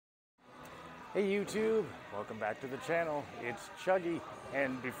Hey YouTube, welcome back to the channel. It's Chuggy,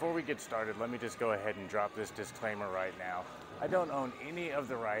 and before we get started, let me just go ahead and drop this disclaimer right now. I don't own any of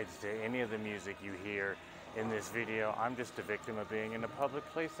the rights to any of the music you hear in this video. I'm just a victim of being in a public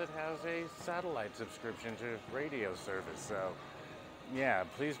place that has a satellite subscription to radio service. So yeah,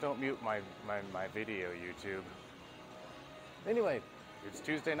 please don't mute my video, YouTube. Anyway, it's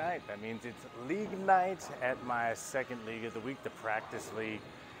Tuesday night. That means it's league night at my second league of the week, the practice league.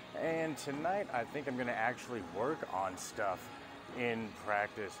 And tonight, I think I'm going to actually work on stuff in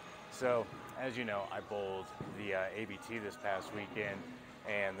practice. So, as you know, I bowled the ABT this past weekend,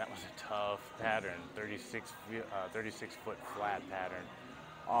 and that was a tough pattern, 36 foot flat pattern.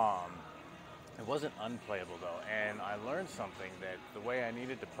 It wasn't unplayable though, and I learned something that the way I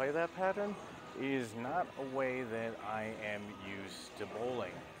needed to play that pattern is not a way that I am used to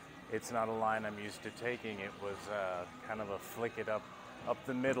bowling. It's not a line I'm used to taking. It was kind of a flick it up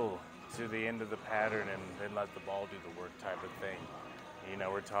the middle to the end of the pattern and then let the ball do the work type of thing. You know,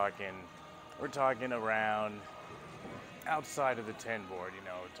 we're talking around outside of the 10 board, you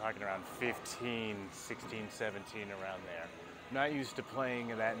know, talking around 15, 16, 17, around there. Not used to playing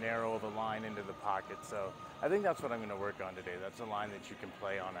that narrow of a line into the pocket, so I think that's what I'm going to work on today. That's a line that you can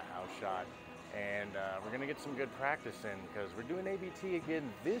play on a house shot, and we're going to get some good practice in because we're doing ABT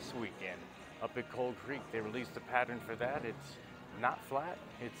again this weekend up at Cold Creek. They released the pattern for that. It's not flat,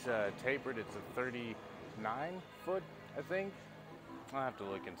 it's tapered. It's a 39 foot, I think. I'll have to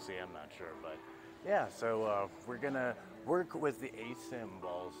look and see, I'm not sure, but yeah, so we're gonna work with the ASIM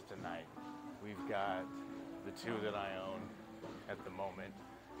balls tonight. We've got the two that I own at the moment,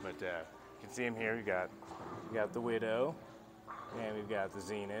 but you can see them here. We got the Widow and we've got the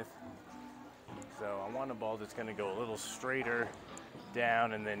Zenith. So I want a ball that's gonna go a little straighter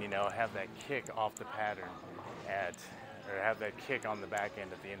down and then, you know, have that kick off the pattern or have that kick on the back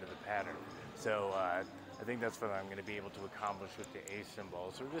end at the end of the pattern. So I think that's what I'm going to be able to accomplish with the ASIM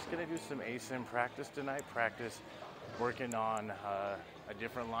balls. So we're just going to do some ASIM practice tonight. Practice working on a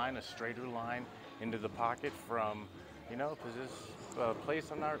different line, a straighter line into the pocket from, you know, a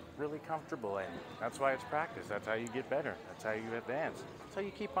place I'm not really comfortable in. That's why it's practice. That's how you get better. That's how you advance. That's how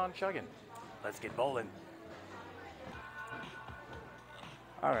you keep on chugging. Let's get bowling.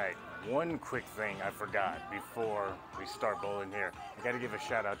 All right, one quick thing I forgot before we start bowling here. I gotta give a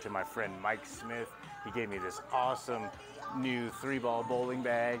shout out to my friend Mike Smith. He gave me this awesome new 3-ball bowling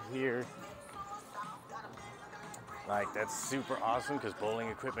bag here. Like, that's super awesome because bowling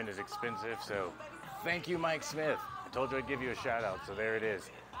equipment is expensive, so thank you, Mike Smith. I told you I'd give you a shout out, so there it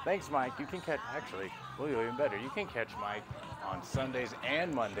is. Thanks, Mike. You can catch, actually, well, even better, you can catch Mike on Sundays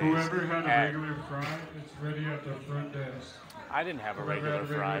and Mondays. Whoever had a regular fry, it's ready at the front desk. I didn't have a regular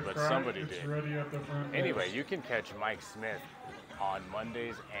fry, but somebody did. Ready at the front anyway, desk. You can catch Mike Smith on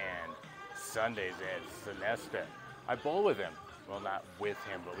Mondays and Sundays at Sonesta. I bowl with him. Well, not with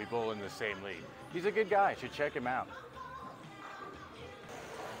him, but we bowl in the same league. He's a good guy. You should check him out.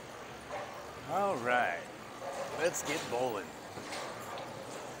 All right, let's get bowling.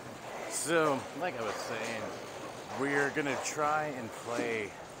 So, like I was saying, we're gonna try and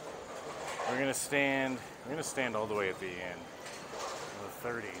play. We're gonna stand all the way at the end.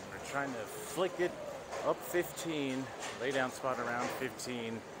 30. We're trying to flick it up 15, lay down spot around 15,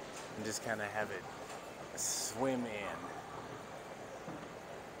 and just kind of have it swim in.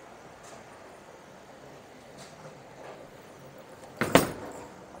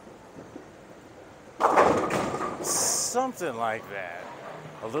 Something like that.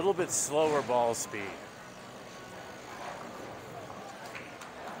 A little bit slower ball speed.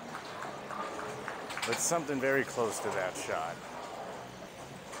 But something very close to that shot.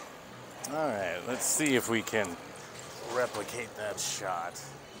 All right, let's see if we can replicate that shot.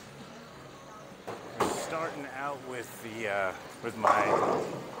 We're starting out with my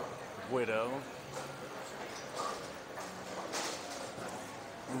Widow.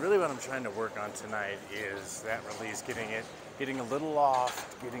 And really what I'm trying to work on tonight is that release, getting a little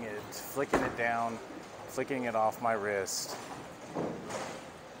off, flicking it down, flicking it off my wrist.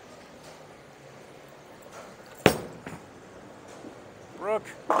 Brooke.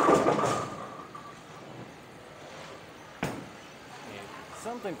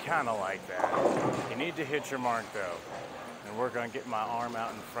 Something kind of like that. You need to hit your mark though, and work on getting my arm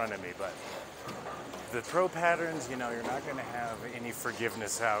out in front of me. But the throw patterns, you know, you're not going to have any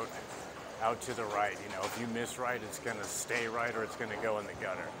forgiveness out to the right. You know, if you miss right, it's going to stay right or it's going to go in the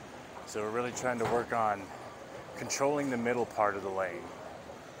gutter. So we're really trying to work on controlling the middle part of the lane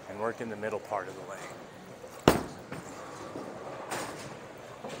and work in the middle part of the lane.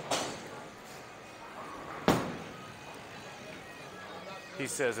 he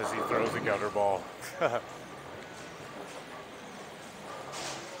says as he throws a gutter ball.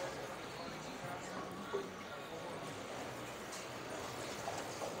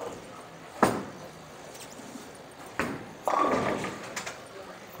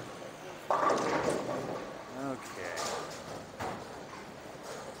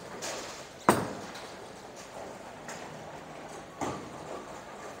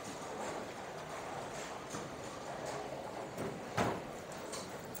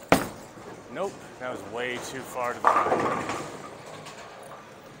 Nope, that was way too far to the right.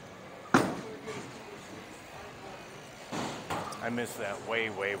 I missed that way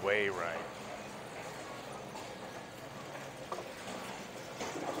right.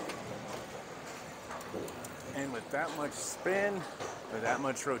 And with that much spin, or that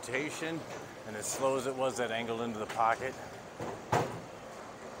much rotation, and as slow as it was, that angle into the pocket,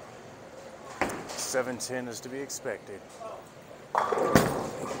 710 is to be expected.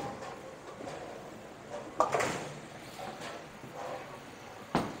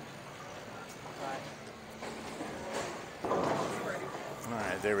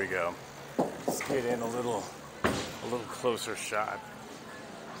 There we go. Let's get in a little closer shot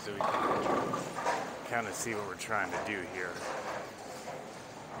so we can kind of see what we're trying to do here.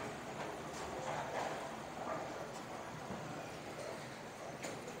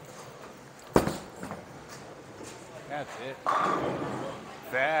 That's it.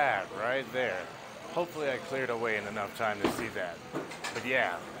 That right there. Hopefully I cleared away in enough time to see that. But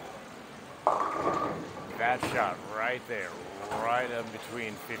yeah, that shot right there, right up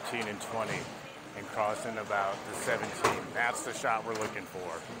between 15 and 20 and crossing about the 17. That's the shot we're looking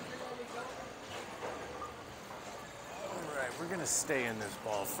for. All right, we're gonna stay in this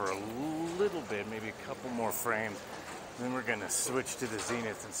ball for a little bit, maybe a couple more frames. Then we're gonna switch to the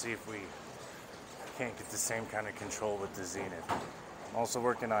Zenith and see if we can't get the same kind of control with the Zenith. I'm also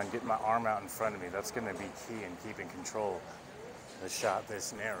working on getting my arm out in front of me. That's gonna be key in keeping control of the shot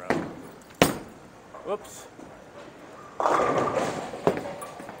this narrow. Whoops.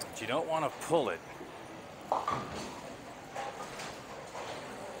 But you don't want to pull it.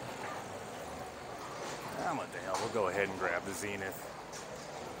 What the hell, we'll go ahead and grab the Zenith.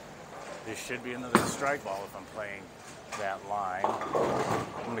 This should be another strike ball if I'm playing that line.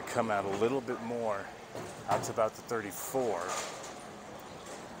 I'm going to come out a little bit more, out to about the 34.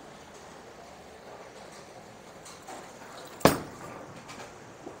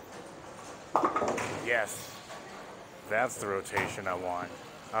 Yes. That's the rotation I want.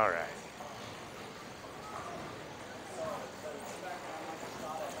 All right.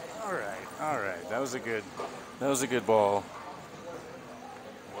 All right. That was a good ball.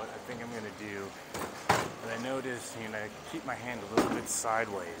 What I think I'm gonna do, and I notice, keep my hand a little bit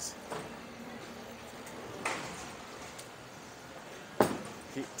sideways.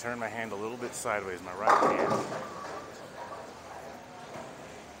 Turn my hand a little bit sideways, my right hand.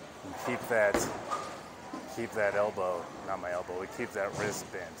 And keep that elbow, not my elbow, we keep that wrist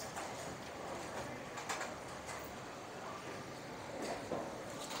bent.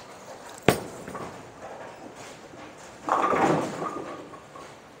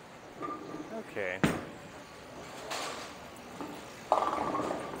 Okay.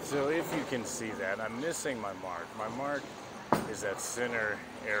 So if you can see that, I'm missing my mark. My mark is that center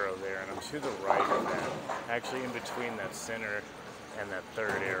arrow there, and I'm to the right of that. Actually, in between that center and that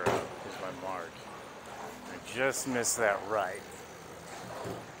third arrow is my mark. I just missed that right.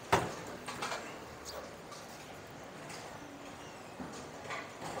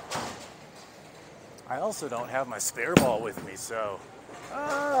 I also don't have my spare ball with me, so,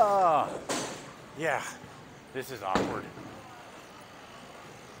 yeah, this is awkward.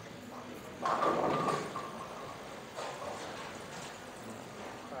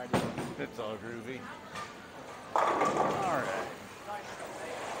 It's all groovy. All right.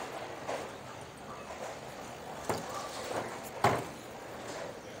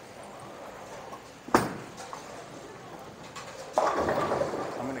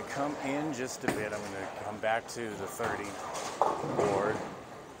 I'm going to come in just a bit. I'm going to come back to the 30 board.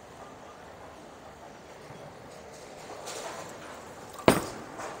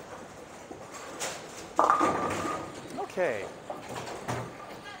 Okay.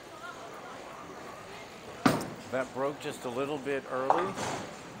 That broke just a little bit early.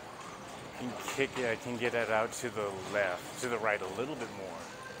 I can get it out to the left, to the right a little bit more.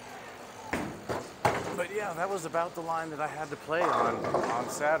 But yeah, that was about the line that I had to play on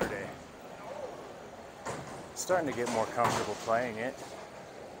Saturday. Starting to get more comfortable playing it.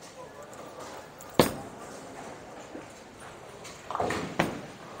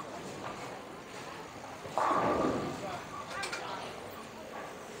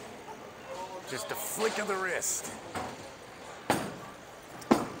 Just a flick of the wrist.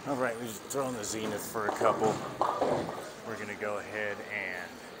 All right, we're just throwing the zenith for a couple. We're gonna go ahead and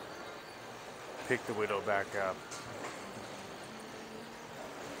pick the widow back up.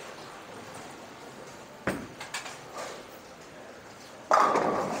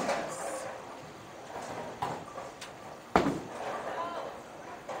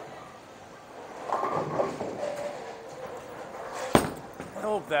 I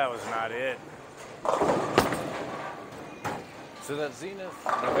hope that was not it. So that zenith,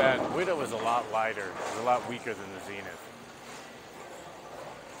 that widow was a lot lighter. It was a lot weaker than the zenith.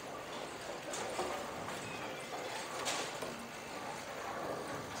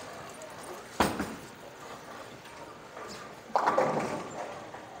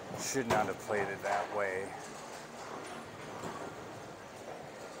 Should not have played it that way.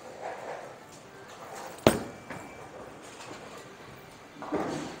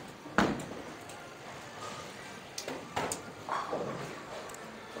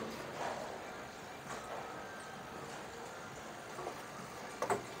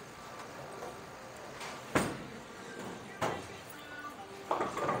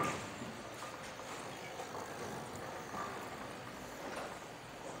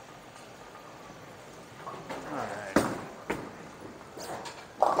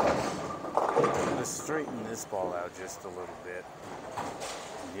 Straighten this ball out just a little bit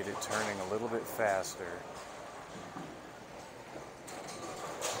and get it turning a little bit faster.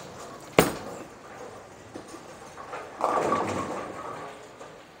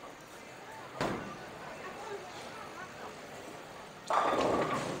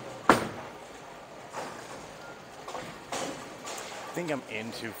 I think I'm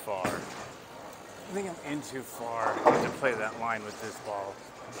in too far. I think I'm in too far to play that line with this ball.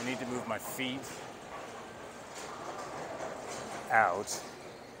 I need to move my feet out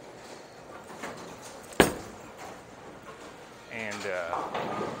and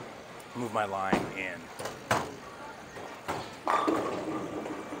move my line in.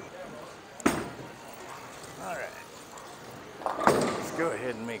 All right, let's go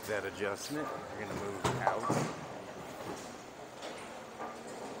ahead and make that adjustment. We're gonna move out.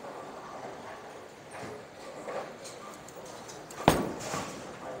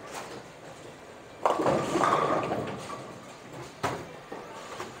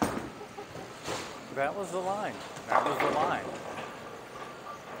 That was the line. That was the line.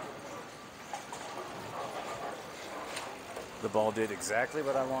 The ball did exactly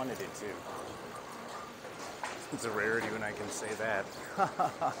what I wanted it to. It's a rarity when I can say that.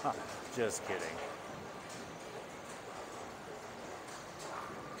 Just kidding.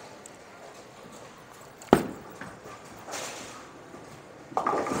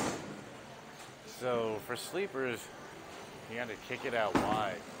 So for sleepers, you got to kick it out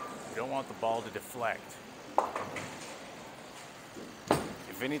wide. You don't want the ball to deflect.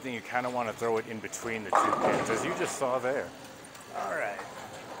 If anything, you kind of want to throw it in between the two pins, as you just saw there. All right.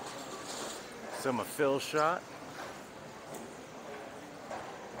 So my fill shot.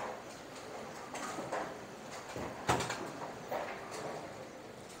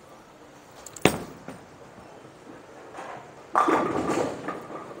 I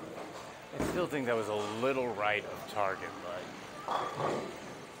still think that was a little right of target, but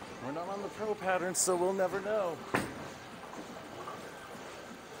we're not on the pro pattern, so we'll never know.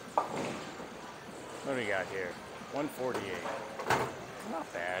 What do we got here? 148.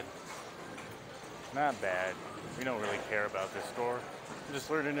 Not bad. Not bad. We don't really care about this score. I'm just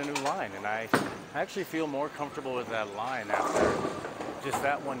learning a new line, and I actually feel more comfortable with that line after just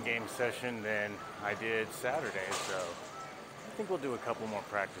that one game session than I did Saturday. So I think we'll do a couple more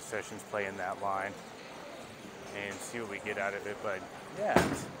practice sessions playing that line and see what we get out of it. But yeah,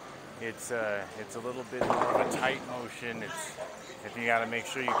 it's a little bit more of a tight motion. If you got to make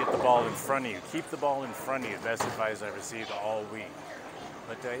sure you get the ball in front of you. Keep the ball in front of you. Best advice I've received all week.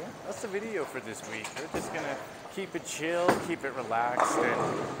 But yeah, that's the video for this week. We're just going to keep it chill, keep it relaxed, and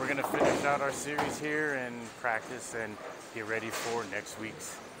we're going to finish out our series here and practice and get ready for next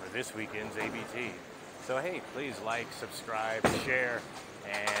week's, or this weekend's ABT. So hey, please like, subscribe, share,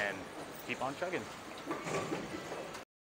 and keep on chugging.